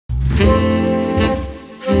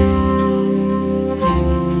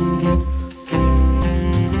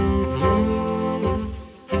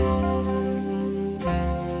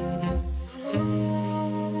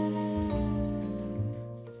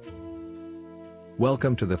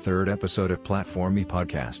Welcome to the third episode of PlatformE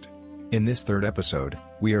Podcast. In this third episode,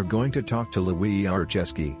 we are going to talk to Lui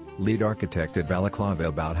Iaroscheki, lead architect at VLCLV,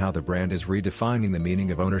 about how the brand is redefining the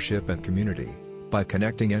meaning of ownership and community by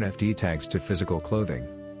connecting NFT tags to physical clothing.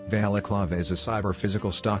 VLCLV is a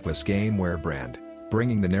cyber-physical stockless gamewear brand,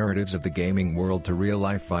 bringing the narratives of the gaming world to real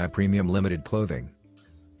life via premium limited clothing.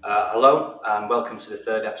 Hello and welcome to the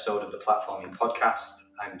third episode of the PlatformE Podcast.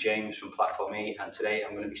 I'm James from PlatformE, and today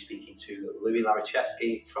I'm going to be speaking to Lui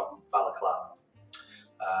Iaroscheki from VLCLV.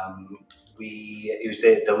 He was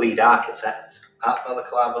the lead architect at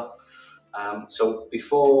VLCLV. So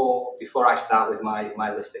before I start with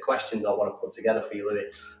my list of questions I want to put together for you,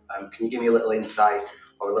 Lui, can you give me a little insight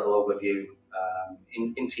or a little overview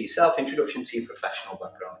into yourself, introduction to your professional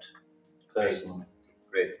background, personally?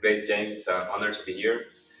 Great, James. Honored to be here.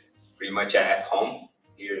 Pretty much at home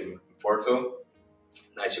here in Porto.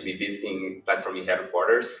 Nice to be visiting PlatformE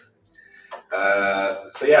headquarters. My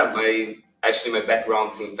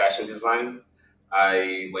background is in fashion design.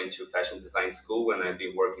 I went to fashion design school and I've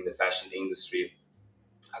been working in the fashion industry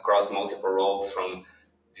across multiple roles, from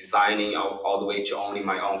designing all the way to owning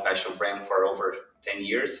my own fashion brand for over 10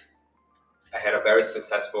 years. I had a very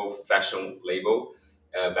successful fashion label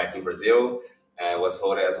back in Brazil. Was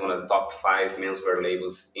voted as one of the top 5 menswear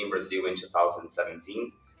labels in Brazil in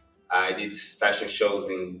 2017. I did fashion shows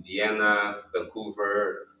in Vienna,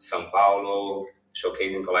 Vancouver, São Paulo,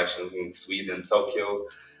 showcasing collections in Sweden, Tokyo.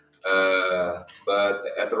 But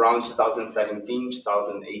at around 2017,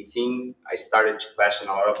 2018, I started to question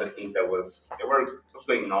a lot of the things that was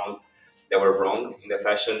going on that were wrong in the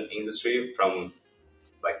fashion industry, from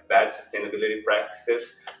like bad sustainability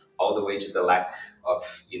practices all the way to the lack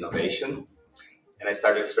of innovation. And I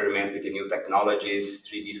started experimenting with the new technologies,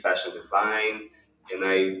 3D fashion design, and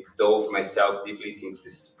I dove myself deeply into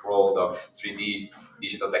this world of 3D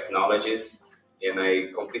digital technologies. And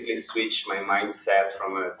I completely switched my mindset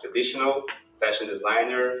from a traditional fashion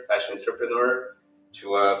designer, fashion entrepreneur,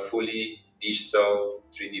 to a fully digital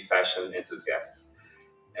 3D fashion enthusiast.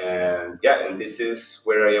 And this is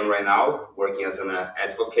where I am right now, working as an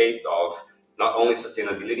advocate of not only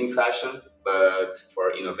sustainability in fashion, but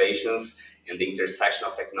for innovations and the intersection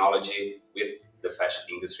of technology with the fashion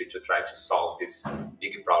industry to try to solve these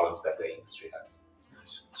big problems that the industry has.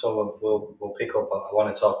 So we'll pick up. I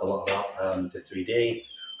want to talk a lot about the 3D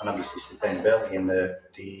and obviously sustainability and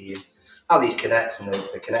the how these connect and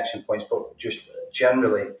the connection points, but just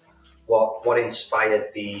generally what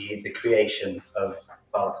inspired the creation of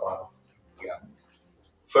VLCLV? Yeah.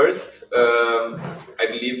 First, I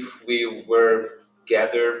believe we were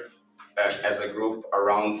gathered as a group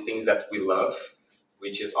around things that we love,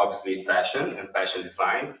 which is obviously fashion and fashion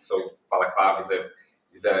design. So VLCLV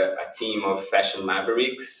is a team of fashion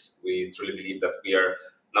mavericks. We truly believe that we are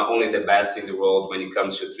not only the best in the world when it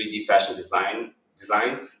comes to 3D fashion design,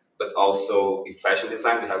 but also in fashion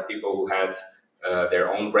design. We have people who had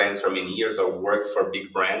their own brands for many years or worked for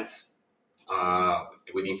big brands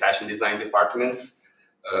within fashion design departments.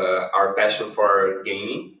 Our passion for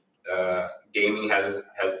gaming. Gaming has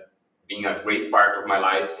been a great part of my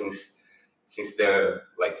life since the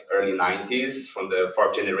early 90s, from the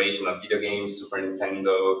 4th generation of video games, Super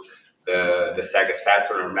Nintendo, the Sega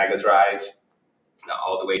Saturn or Mega Drive,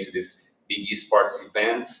 all the way to these big esports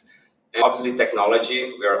events. And obviously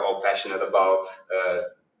technology, we are all passionate about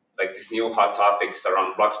these new hot topics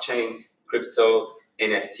around blockchain, crypto,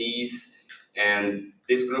 NFTs. And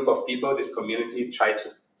this group of people, this community, try to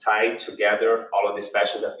tie together all of these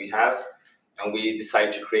passions that we have. And we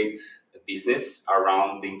decided to create a business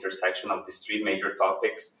around the intersection of these 3 major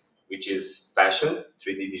topics, which is fashion,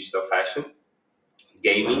 3D digital fashion,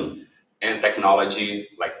 gaming, and technology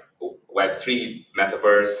like Web3,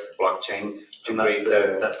 metaverse, blockchain.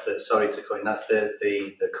 That's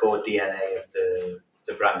the core DNA of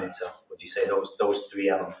the brand itself. Would you say those 3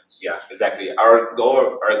 elements? Yeah, exactly. Our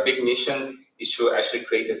goal, our big mission is to actually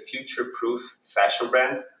create a future-proof fashion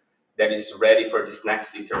brand that is ready for this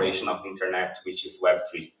next iteration of the internet, which is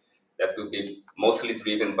Web3. That will be mostly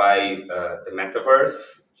driven by the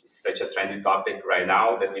metaverse, which is such a trendy topic right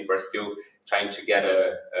now that people are still trying to get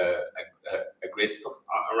a grasp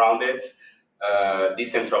around it.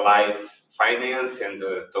 Decentralized finance and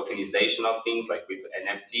the tokenization of things like with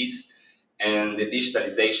NFTs, and the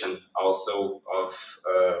digitalization also of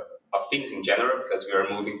things in general, because we are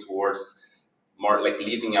moving towards more like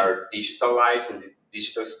living our digital lives in the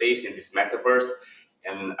digital space in this metaverse.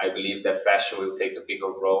 And I believe that fashion will take a bigger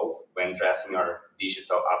role when dressing our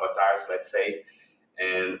digital avatars, let's say.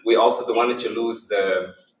 And we also don't want to lose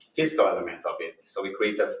the physical element of it. So we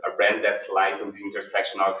create a brand that lies in the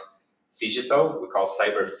intersection of phygital, we call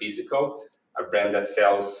cyber physical, a brand that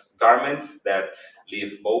sells garments that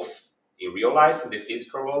live both in real life, in the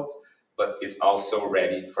physical world, but is also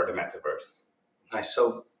ready for the metaverse. Nice.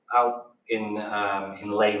 So, how in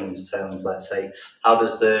layman's terms, let's say, how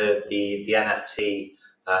does the NFT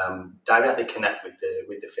directly connect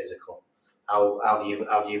with the physical? How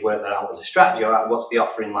do you work that out as a strategy, or what's the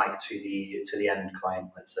offering like to the end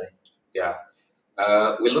client? Let's say. Yeah,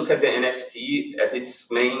 we look at the NFT as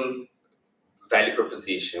its main value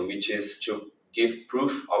proposition, which is to give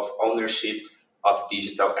proof of ownership of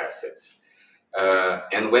digital assets.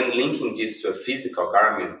 And when linking this to a physical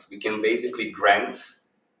garment, we can basically grant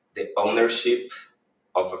the ownership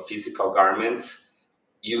of a physical garment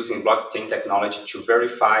using blockchain technology to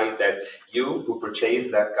verify that you who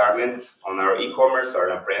purchased that garment on our e-commerce or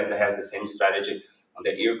a brand that has the same strategy on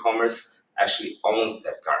their e-commerce actually owns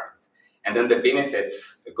that garment. And then the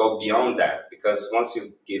benefits go beyond that, because once you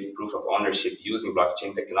give proof of ownership using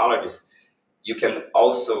blockchain technologies, you can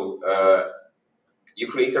also you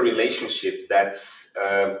create a relationship that's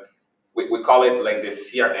we call it like the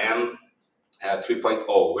CRM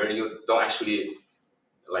 3.0, where you don't actually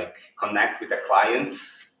like connect with a client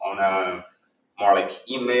on a more like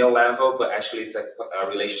email level, but actually it's a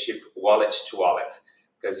relationship wallet to wallet,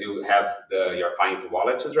 because you have your client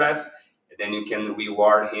wallet address, and then you can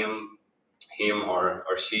reward him or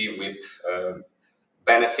she with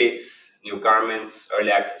benefits, new garments,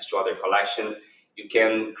 early access to other collections. You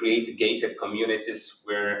can create gated communities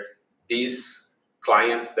where these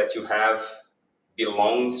clients that you have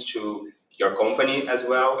belongs to your company as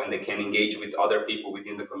well, and they can engage with other people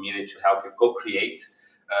within the community to help you co-create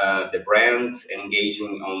the brand and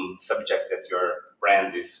engaging on subjects that your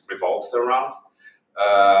brand revolves around.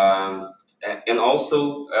 And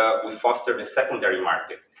also we foster the secondary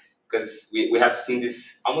market, because we have seen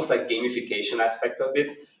this almost like gamification aspect of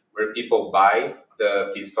it, where people buy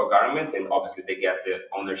the physical garment and obviously they get the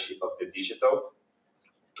ownership of the digital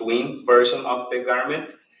twin version of the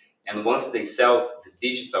garment. And once they sell the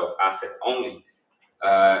digital asset only,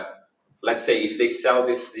 let's say if they sell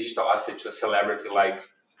this digital asset to a celebrity like,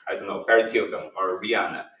 I don't know, Paris Hilton or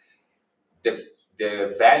Rihanna,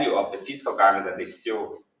 the value of the physical garment that they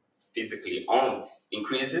still physically own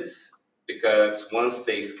increases, because once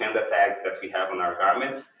they scan the tag that we have on our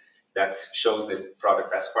garments that shows the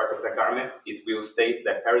product as part of the garment, it will state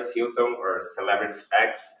that Paris Hilton or celebrity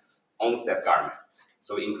X owns that garment.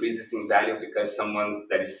 So it increases in value because someone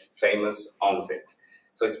that is famous owns it.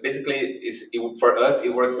 So it's basically, for us,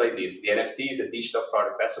 it works like this. The NFT is a digital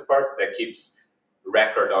product passport that keeps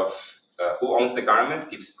record of who owns the garment,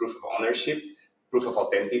 gives proof of ownership, proof of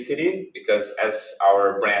authenticity, because as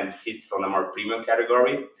our brand sits on a more premium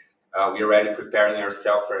category, we're already preparing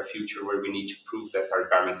ourselves for a future where we need to prove that our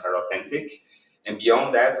garments are authentic. And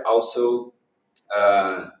beyond that, also,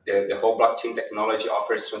 the whole blockchain technology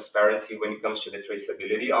offers transparency when it comes to the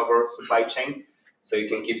traceability of our supply chain. So you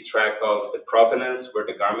can keep track of the provenance, where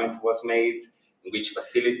the garment was made, in which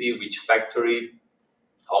facility, which factory,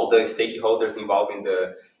 all the stakeholders involved in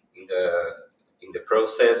the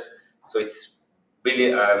process. So it's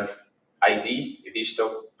really ID, a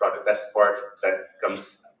digital product passport that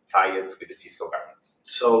comes tied with the physical garment.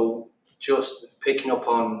 So just picking up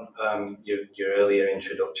on your earlier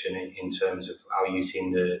introduction in terms of how you've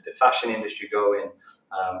seen the fashion industry going,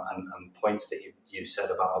 and points that you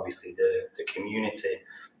said about obviously the community,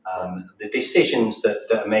 the decisions that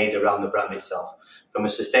are made around the brand itself. From a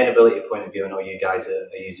sustainability point of view, I know you guys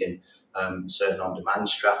are using certain on-demand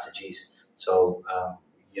strategies, so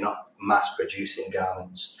you're not mass producing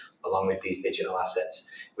garments along with these digital assets.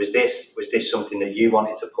 Was this something that you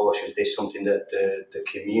wanted to push? Was this something that the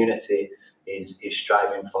community is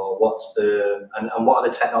striving for? What are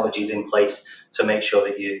the technologies in place to make sure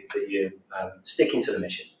that you sticking to the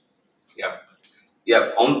mission? Yeah.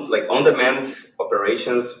 On-demand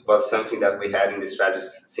operations was something that we had in the strategy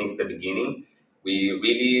since the beginning. We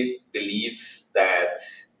really believe that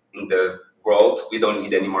in the world we don't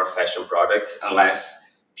need any more fashion products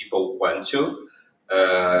unless people want to.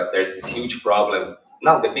 There's this huge problem.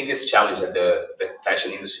 Now, the biggest challenge that the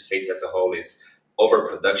fashion industry faces as a whole is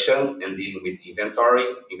overproduction and dealing with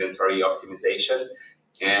inventory optimization.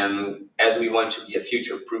 And as we want to be a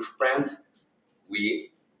future-proof brand,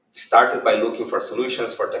 we started by looking for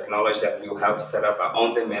solutions for technology that will help set up an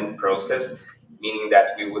on-demand process, meaning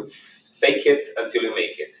that we would fake it until you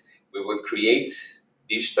make it. We would create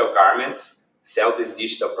digital garments, sell this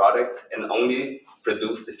digital product, and only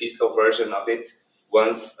produce the physical version of it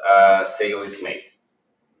once a sale is made.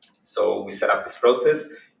 So we set up this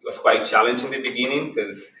process. It was quite challenging in the beginning,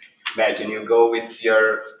 because imagine you go with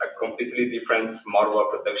a completely different model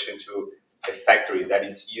of production to a factory that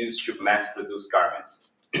is used to mass produce garments.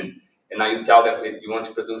 And now you tell them that you want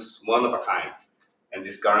to produce one of a kind. And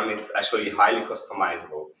this garment is actually highly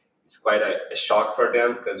customizable. It's quite a shock for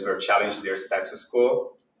them because we're challenging their status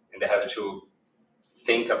quo, and they have to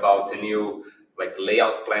think about a new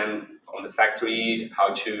layout plan on the factory,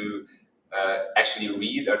 how to actually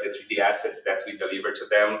read the 3D assets that we deliver to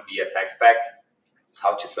them via tech pack,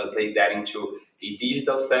 how to translate that into a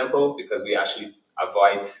digital sample, because we actually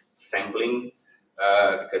avoid sampling,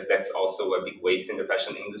 because that's also a big waste in the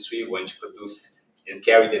fashion industry. When you produce and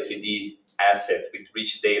carry the 3D asset with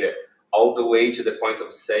rich data all the way to the point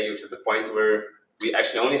of sale, to the point where we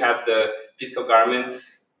actually only have the physical garment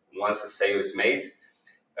once the sale is made.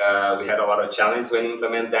 We had a lot of challenge when we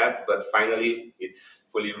implement that, but finally it's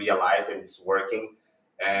fully realized and it's working.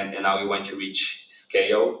 And now we want to reach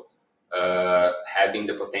scale, having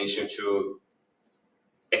the potential to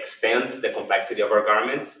extend the complexity of our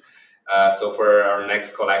garments. So for our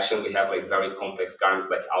next collection, we have very complex garments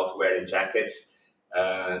like outerwear and jackets.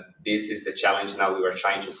 This is the challenge now we were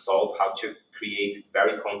trying to solve, how to create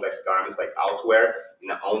very complex garments like outerwear in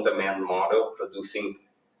an on-demand model, producing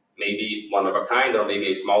maybe one of a kind or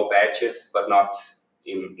maybe a small batches, but not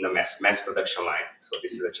in a mass production line. So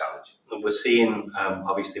this is a challenge. And we're seeing,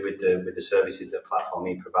 obviously, with the services that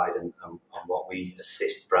PlatformE provide and what we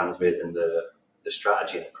assist brands with, and the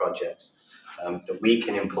strategy and the projects that we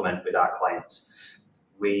can implement with our clients,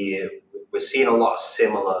 we're seeing a lot of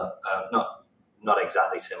similar, not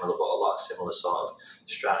exactly similar, but a lot of similar sort of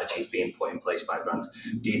strategies being put in place by brands.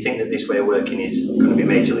 Do you think that this way of working is going to be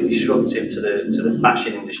majorly disruptive to the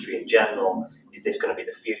fashion industry in general? Is this going to be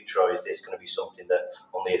the future, or is this going to be something that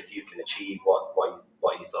only a few can achieve? What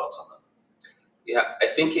are your thoughts on that? Yeah, I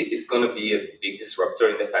think it's going to be a big disruptor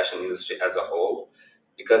in the fashion industry as a whole,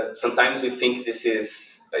 because sometimes we think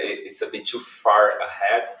it's a bit too far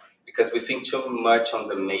ahead, because we think too much on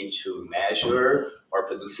the made-to-measure or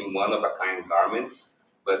producing one-of-a-kind garments.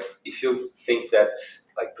 But if you think that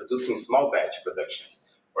producing small batch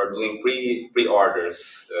productions or doing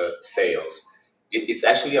pre-orders sales, it's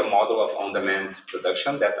actually a model of on-demand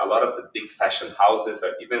production that a lot of the big fashion houses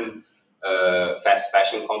or even fast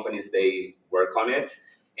fashion companies, they work on it.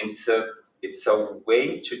 And it's a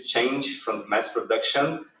way to change from mass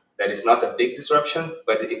production that is not a big disruption,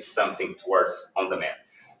 but it's something towards on-demand.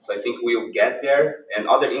 So I think we'll get there, and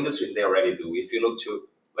other industries, they already do. If you look to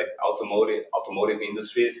automotive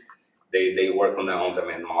industries, they work on the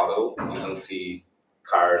on-demand model. You don't see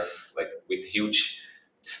cars with huge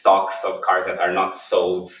stocks of cars that are not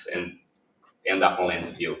sold and end up on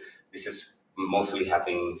landfill. This is mostly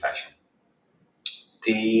happening in fashion.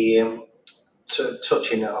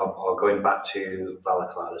 Touching or going back to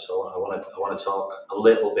VALACLAVA, so I want to talk a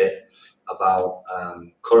little bit about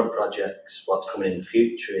current projects, what's coming in the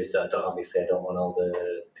future. Is that obviously I don't want all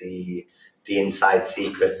the inside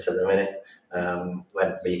secrets at the minute.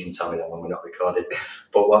 But you can tell me that when we're not recorded.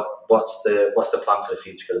 But what's the plan for the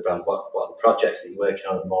future for the brand? What are the projects that you're working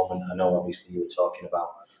on at the moment? I know obviously you were talking about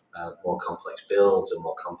more complex builds and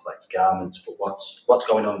more complex garments, but what's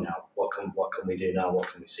going on now? What can we do now? What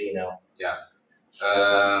can we see now? Yeah.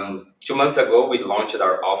 2 months ago, we launched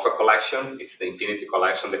our Alpha collection. It's the Infinity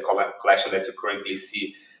collection, the collection that you currently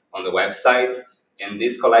see on the website. And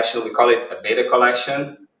this collection, we call it a beta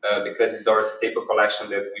collection because it's our staple collection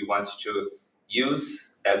that we want to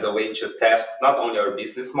use as a way to test not only our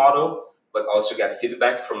business model, but also get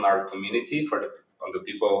feedback from our community, on the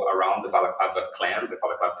people around the VALACLAVA clan, the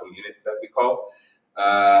VALACLAVA community that we call,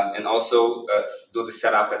 and also do the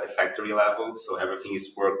setup at the factory level, so everything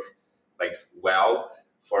is worked well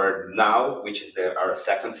for now, which is our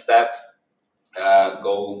second step.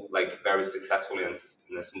 Go very successfully and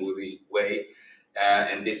in a smoothly way,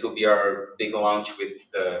 and this will be our big launch with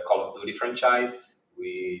the Call of Duty franchise.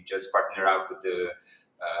 We just partnered up with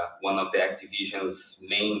one of the Activision's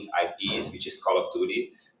main IPs, which is Call of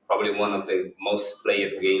Duty, probably one of the most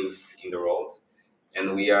played games in the world. And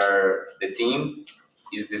the team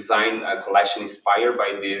is designed a collection inspired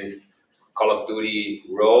by this Call of Duty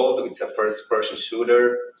world. It's a first-person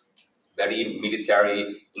shooter, very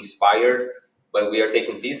military inspired, but we are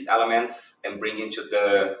taking these elements and bringing to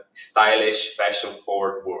the stylish,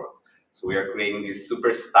 fashion-forward world. So we are creating this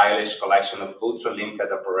super stylish collection of ultra-limited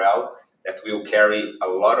apparel that will carry a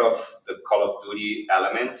lot of the Call of Duty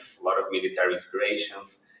elements, a lot of military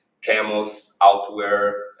inspirations, camos,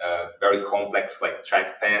 outwear, very complex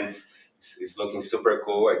track pants. It's looking super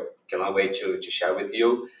cool. I cannot wait to share with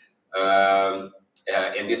you.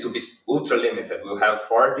 And this will be ultra limited. We'll have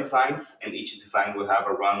 4 designs, and each design will have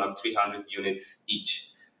a run of 300 units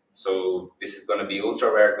each. So this is going to be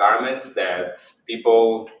ultra rare garments that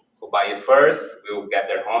people who buy it first will get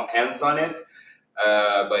their hands on it.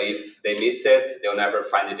 But if they miss it, they'll never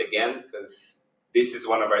find it again, because this is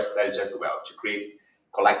one of our strategies as well, to create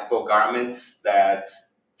collectible garments that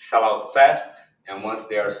sell out fast, and once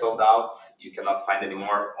they are sold out, you cannot find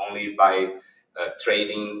anymore, only by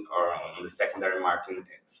trading or on the secondary market and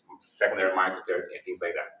things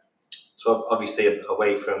like that. So obviously,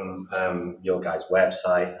 away from your guys'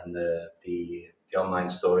 website and the online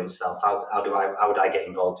store itself, how would I get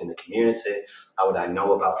involved in the community? How would I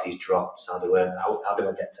know about these drops? How do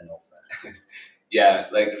I get to know first? Yeah,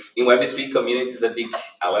 like in Web3, community is a big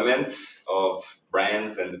element of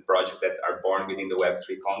brands and the projects that are born within the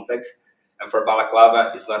Web3 context. And for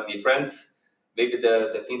Balaclava, it's not different. Maybe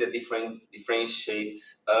the thing that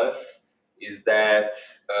differentiates us is that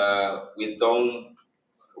we don't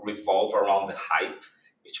revolve around the hype,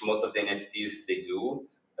 which most of the NFTs they do.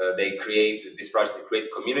 They create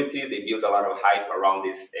community, they build a lot of hype around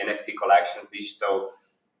these NFT collections, digital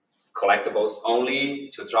collectibles only,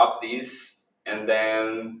 to drop these, and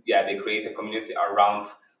then they create a community around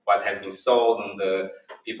what has been sold and the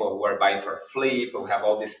people who are buying for flip, who have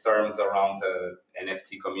all these terms around the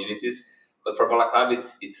NFT communities. But for Balaclava,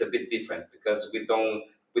 it's a bit different, because we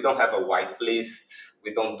don't have a whitelist,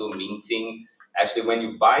 we don't do minting. Actually, when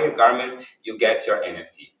you buy a garment, you get your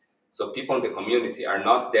NFT. So people in the community are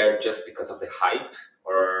not there just because of the hype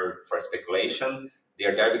or for speculation. They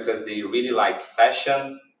are there because they really like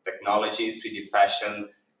fashion, technology, 3D fashion,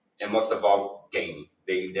 and most of all, gaming.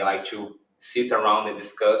 They like to sit around and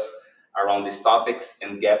discuss around these topics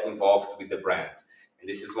and get involved with the brand. And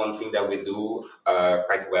this is one thing that we do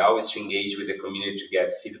quite well, is to engage with the community to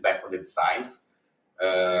get feedback on the designs.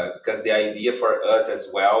 Because the idea for us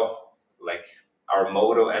as well, like our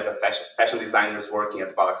motto as a fashion designers working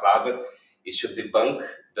at Balaclava, is to debunk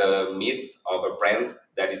the myth of a brand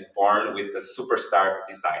that is born with a superstar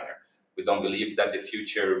designer. We don't believe that the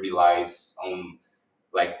future relies on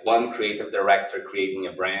like one creative director creating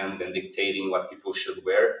a brand and dictating what people should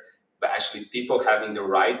wear, but actually people having the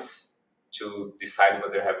right to decide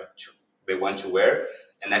what they want to wear,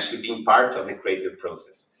 and actually being part of the creative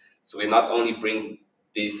process. So we not only bring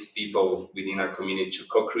these people within our community to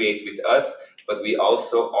co-create with us, but we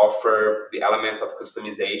also offer the element of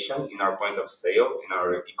customization in our point of sale, in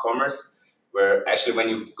our e-commerce, where actually when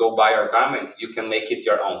you go buy our garment, you can make it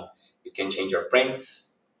your own. You can change your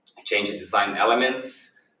prints, change the design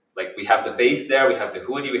elements. Like we have the base there, we have the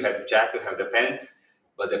hoodie, we have the jacket, we have the pants,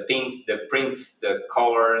 but the prints, the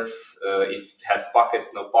colors, if it has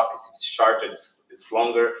pockets, no pockets, if it's short, it's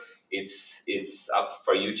longer, it's up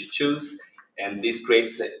for you to choose. And this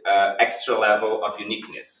creates an extra level of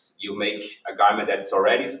uniqueness. You make a garment that's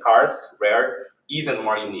already scarce, rare, even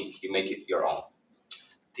more unique. You make it your own.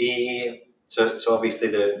 So obviously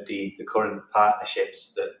the current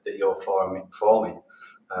partnerships that you're forming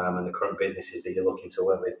and the current businesses that you're looking to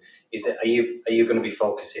work with, are you going to be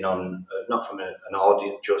focusing on not from an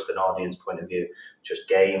audience point of view, just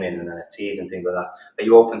gaming and NFTs and things like that? Are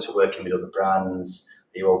you open to working with other brands?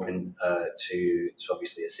 Are you open to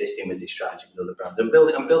obviously assisting with this strategy with other brands and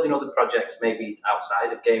building other projects maybe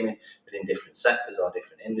outside of gaming, within different sectors or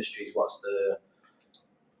different industries?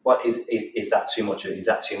 Is that too much? Is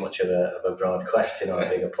that too much of a broad question or a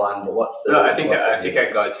bigger plan? But what's the? No, I think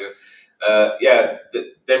I got you.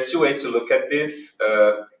 There's two ways to look at this.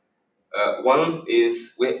 One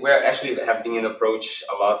is we're actually have been approached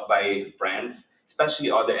a lot by brands,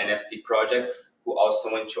 especially other NFT projects, who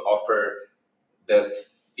also want to offer the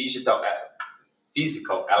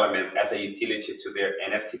physical element as a utility to their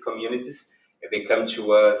NFT communities. And they come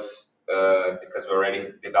to us because we already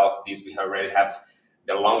developed this. We already have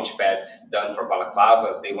the launchpad done for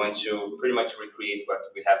Balaclava. They want to pretty much recreate what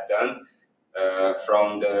we have done,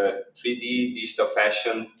 from the 3D digital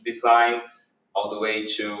fashion design all the way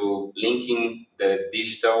to linking the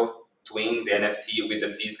digital twin, the NFT, with the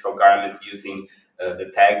physical garment using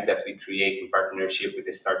the tags that we create in partnership with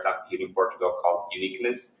a startup here in Portugal called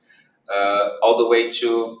Uniqueness, all the way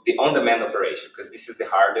to the on-demand operation, because this is the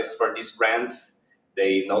hardest for these brands.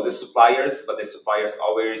 They know the suppliers, but the suppliers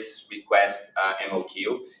always request MOQ,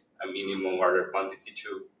 a minimum order quantity,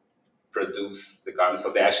 to produce the garments.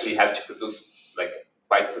 So they actually have to produce like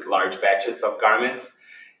quite large batches of garments.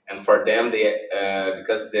 And for them,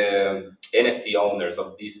 because the NFT owners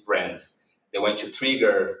of these brands, they want to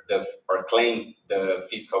trigger or claim the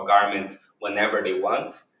physical garment whenever they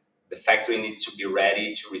want. The factory needs to be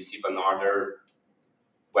ready to receive an order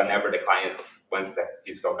whenever the client wants that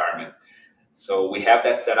physical garment. So we have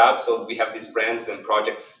that set up. So we have these brands and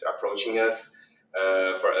projects approaching us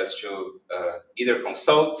for us to either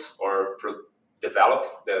consult or develop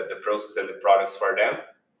the process and the products for them.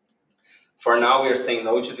 For now, we are saying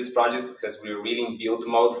no to this project because we're really in build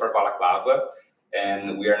mode for Balaclava,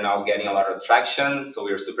 and we are now getting a lot of traction. So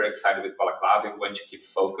we're super excited with Balaclava. We want to keep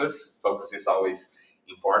focus. Focus is always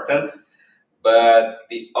important. But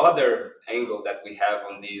the other angle that we have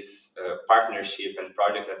on this partnership and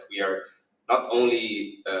projects that we are not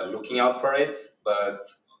only looking out for it, but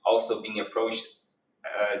also being approached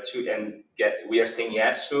to and we are saying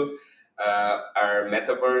yes to our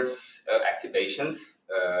metaverse activations.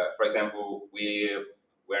 For example,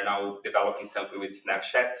 we're now developing something with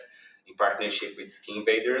Snapchat in partnership with Skin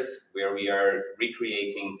Invaders, where we are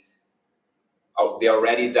recreating the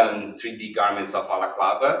already done 3D garments of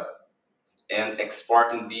Balaclava and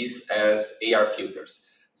exporting these as AR filters.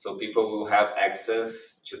 So people will have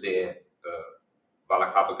access to the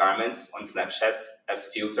Balaclava garments on Snapchat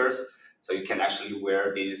as filters. So you can actually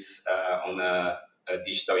wear these on a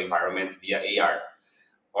digital environment via AR.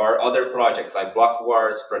 Or other projects like Block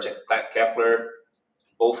Wars, Project Kepler,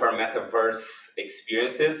 both are metaverse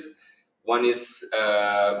experiences. One is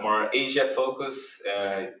more Asia focused.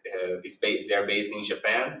 They're based in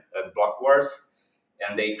Japan, Block Wars.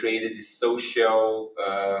 And they created this social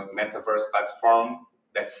metaverse platform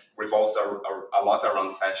that revolves a lot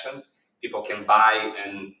around fashion. People can buy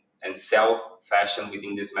and sell fashion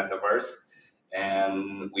within this metaverse.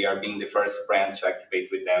 And we are being the first brand to activate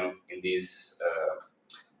with them in this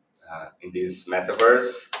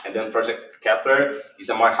metaverse. And then Project Kepler is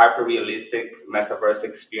a more hyper-realistic metaverse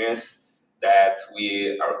experience that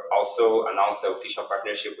we are also announced an official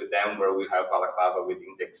partnership with them, where we have Balaclava within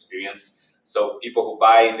the experience. So people who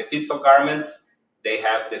buy the physical garment, they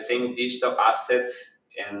have the same digital asset,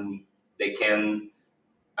 and they can,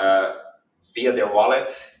 via their wallet,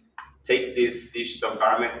 take this digital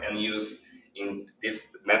garment and use in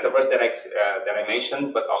this metaverse that I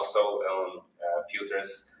mentioned, but also on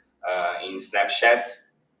filters in Snapchat.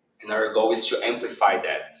 And our goal is to amplify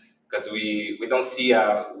that, because we don't see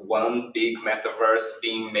one big metaverse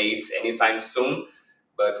being made anytime soon,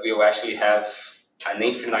 but we will actually have an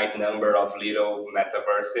infinite number of little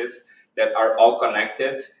metaverses that are all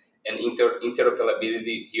connected, and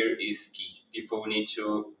interoperability here is key. People need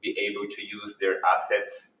to be able to use their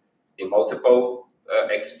assets in multiple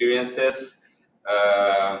experiences,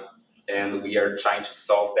 and we are trying to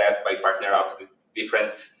solve that by partnering up with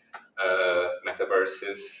different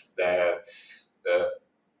metaverses that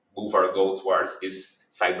move our goal towards this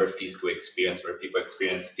cyber-physical experience, where people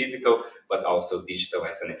experience physical but also digital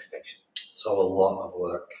as an extension. So a lot of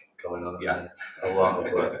work going on. Yeah, a lot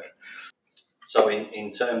of work. So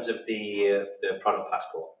in terms of the product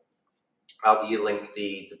passport, how do you link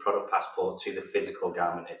the product passport to the physical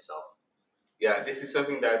garment itself? Yeah, this is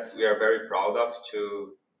something that we are very proud of,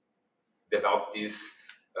 to develop this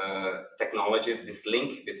technology, this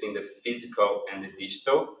link between the physical and the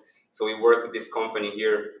digital. So we work with this company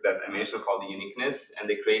here that I mentioned called Uniqueness, and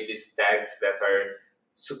they create these tags that are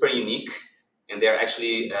super unique, and they're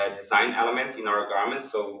actually a design element in our garments,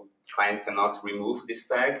 so client cannot remove this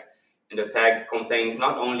tag. And the tag contains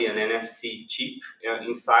not only an NFC chip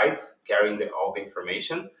inside, carrying all the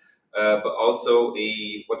information, but also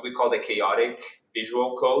what we call the chaotic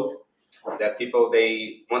visual code, that people,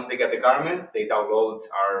 once they get the garment, they download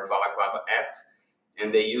our Balaclava app,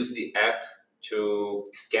 and they use the app to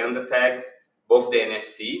scan the tag, both the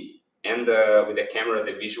NFC and with the camera,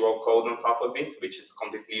 the visual code on top of it, which is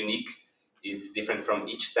completely unique. It's different from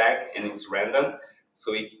each tag, and it's random.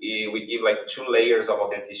 So we give like 2 layers of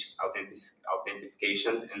authentication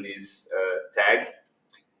in this tag.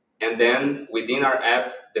 And then within our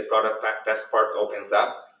app, the product passport opens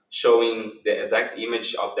up, showing the exact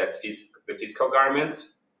image of the physical garment,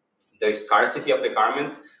 the scarcity of the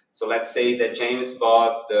garment. So let's say that James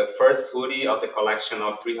bought the first hoodie of the collection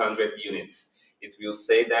of 300 units. It will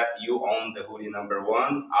say that you own the hoodie number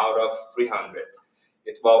 1 out of 300.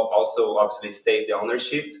 It will also obviously state the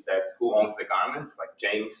ownership, that who owns the garment, like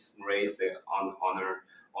James Murray is the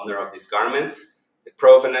owner of this garment, the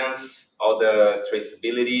provenance, all the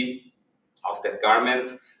traceability of that garment,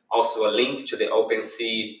 also a link to the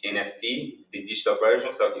OpenSea NFT, the digital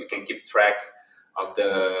version, so you can keep track of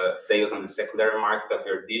the sales on the secondary market of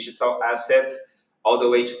your digital asset, all the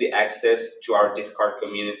way to the access to our Discord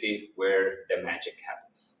community where the magic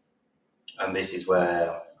happens. And this is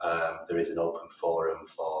where there is an open forum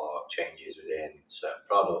for changes within certain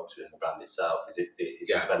products, within the brand itself. Is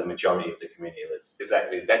this where the majority of the community lives?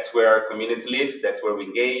 Exactly. That's where our community lives. That's where we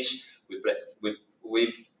engage.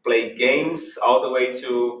 We've played games all the way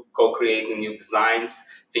to co-creating new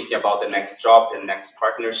designs, thinking about the next drop, the next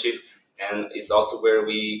partnership. And it's also where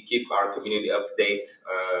we keep our community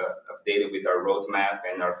updated with our roadmap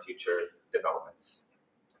and our future developments.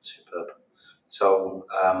 Superb. So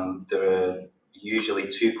there are usually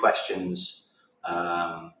two questions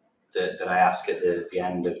that I ask at the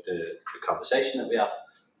end of the conversation that we have,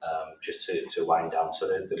 just to wind down. So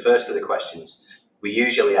the first of the questions we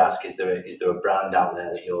usually ask, is there a brand out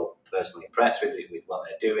there that you're personally impressed with what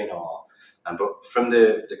they're doing, or but from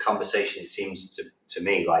the conversation, it seems to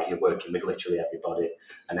me like you're working with literally everybody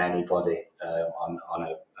and anybody on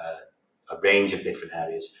a range of different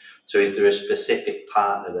areas. So is there a specific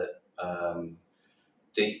partner that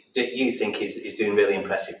that you think is doing really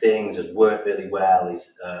impressive things, has worked really well,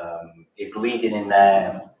 is leading in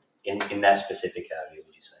their specific area,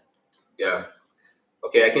 would you say? Yeah.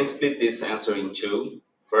 Okay, I can split this answer in two.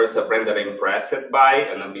 First, a brand that I'm impressed by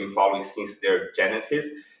and I've been following since their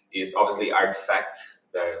genesis is obviously Artifact,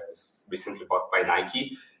 that was recently bought by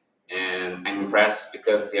Nike. And I'm impressed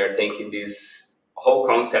because they are taking this whole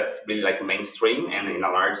concept really like mainstream and in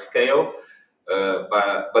a large scale.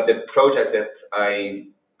 But the project that I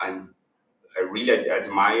really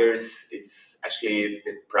admire, it's actually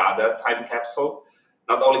the Prada time capsule.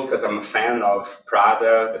 Not only because I'm a fan of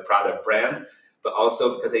Prada, the Prada brand, but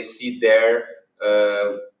also because I see there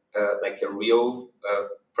like a real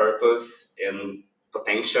purpose and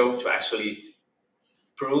potential to actually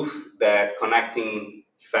prove that connecting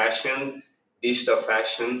fashion, digital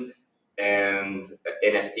fashion, and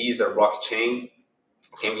NFTs or blockchain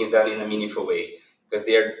can be done in a meaningful way. Because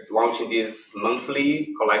they are launching these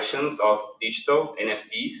monthly collections of digital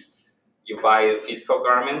NFTs. You buy a physical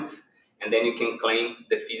garment, and then you can claim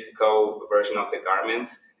the physical version of the garment.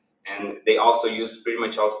 And they also use pretty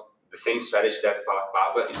much also the same strategy that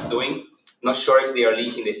Balaclava is doing. Not sure if they are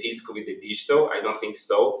linking the physical with the digital. I don't think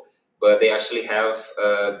so. But they actually have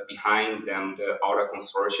behind them the Aura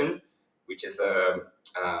Consortium, which is a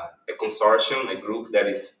consortium, a group that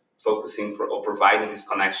is focusing or providing this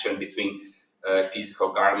connection between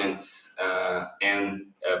physical garments and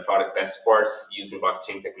product passports using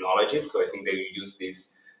blockchain technology. So I think they will use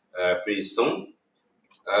this pretty soon.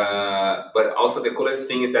 But also the coolest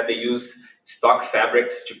thing is that they use stock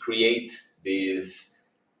fabrics to create these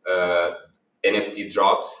NFT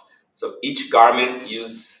drops. So each garment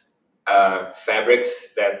uses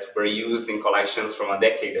fabrics that were used in collections from a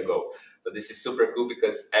decade ago. So this is super cool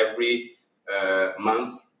because every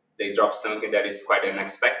month they drop something that is quite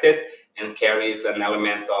unexpected and carries an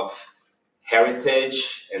element of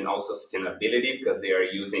heritage and also sustainability because they are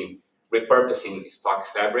using repurposing stock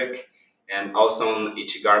fabric. And also on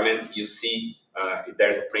each garment, you see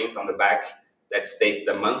there's a print on the back that states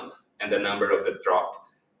the month and the number of the drop.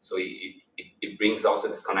 So it brings also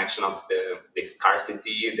this connection of the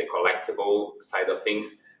scarcity, the collectible side of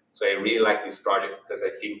things. So I really like this project because I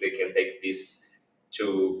think they can take this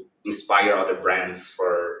to inspire other brands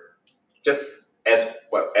for just as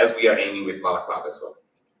we are aiming with Balaclava as well.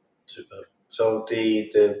 Super. So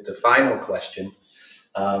the final question,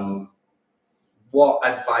 what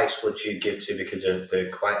advice would you give to, because there are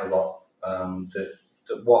quite a lot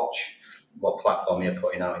that watch what platform you're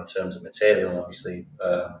putting out in terms of material, and obviously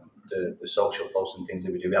the social posts and things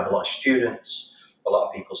that we do. We have a lot of students, a lot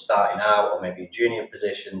of people starting out, or maybe junior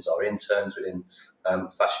positions or interns within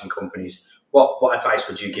fashion companies. What advice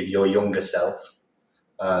would you give your younger self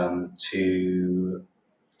to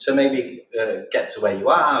maybe get to where you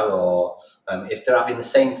are, or if they're having the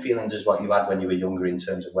same feelings as what you had when you were younger in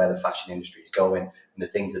terms of where the fashion industry is going and the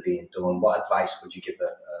things that are being done? What advice would you give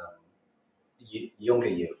a younger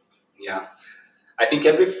you? Yeah, I think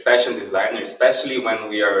every fashion designer, especially when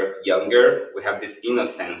we are younger, we have this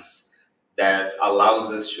innocence that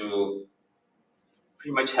allows us to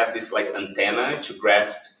pretty much have this like antenna to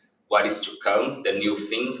grasp what is to come, the new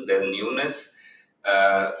things, the newness.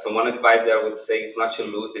 So one advice that I would say is not to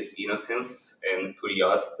lose this innocence and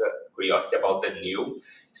curiosity about the new,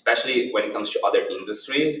 especially when it comes to other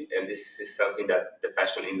industry. And this is something that the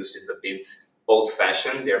fashion industry is a bit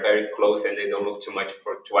old-fashioned. They're very close and they don't look too much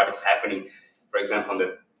to what is happening, for example,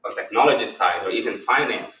 on technology side or even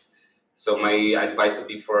finance. So my advice would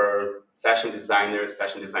be for fashion designers,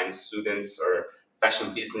 fashion design students, or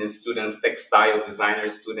fashion business students, textile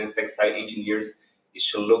designers students, textile engineers, you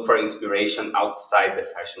should look for inspiration outside the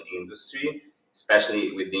fashion industry,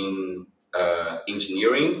 especially within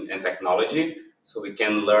engineering and technology, so we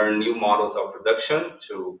can learn new models of production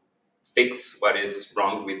to fix what is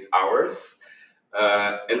wrong with ours,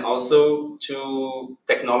 and also to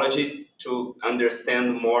technology to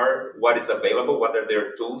understand more what is available, what are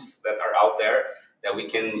their tools that are out there that we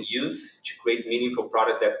can use to create meaningful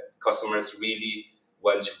products that customers really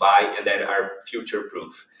want to buy and that are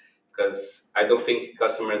future-proof. Because I don't think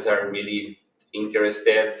customers are really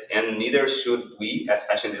interested, and neither should we as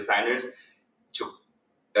fashion designers, to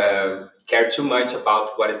care too much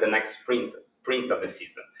about what is the next print of the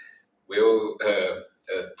season. Will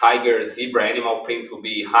tiger, zebra, animal print will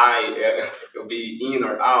be high, will be in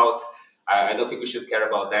or out? I don't think we should care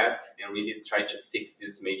about that and really try to fix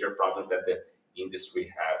these major problems that the industry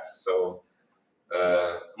have. So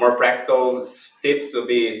more practical tips will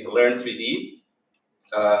be learn 3D,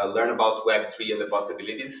 learn about Web3 and the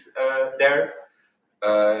possibilities there.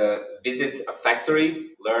 Visit a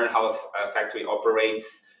factory, learn how a factory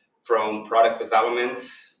operates from product development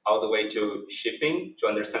all the way to shipping to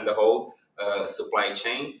understand the whole supply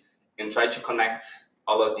chain, and try to connect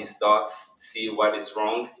all of these dots, see what is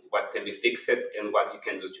wrong, what can be fixed, and what you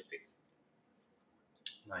can do to fix it.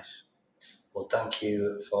 Nice. Well, thank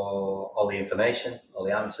you for all the information, all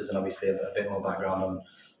the answers, and obviously a bit more background on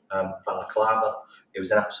VALACLAVA. It was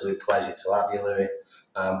an absolute pleasure to have you, Louis.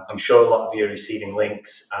 I'm sure a lot of you are receiving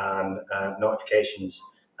links and notifications,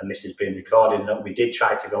 and this has been recorded. We did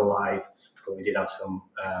try to go live, but we did have some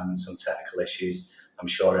technical issues. I'm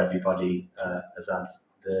sure everybody has had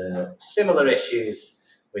the similar issues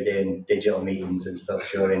within digital meetings and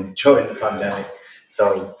stuff during the pandemic.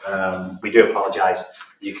 So we do apologise.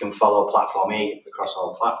 You can follow PlatformE across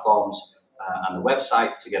all platforms and the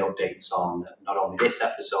website to get updates on not only this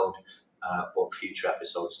episode, but future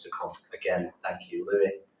episodes to come. Again, thank you,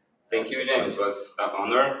 Louis. Thank you, James. It was an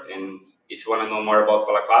honor. And if you want to know more about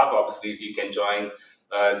VALACLAVA, obviously you can join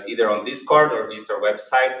us either on Discord or visit our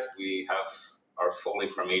website. We have our full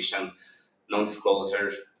information,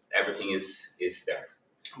 non-disclosure, everything is there.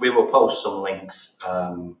 We will post some links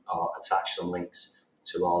or attach some links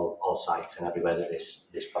to all sites and everywhere that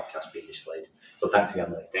this podcast be displayed. But thanks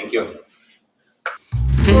again, Louis. Thank you.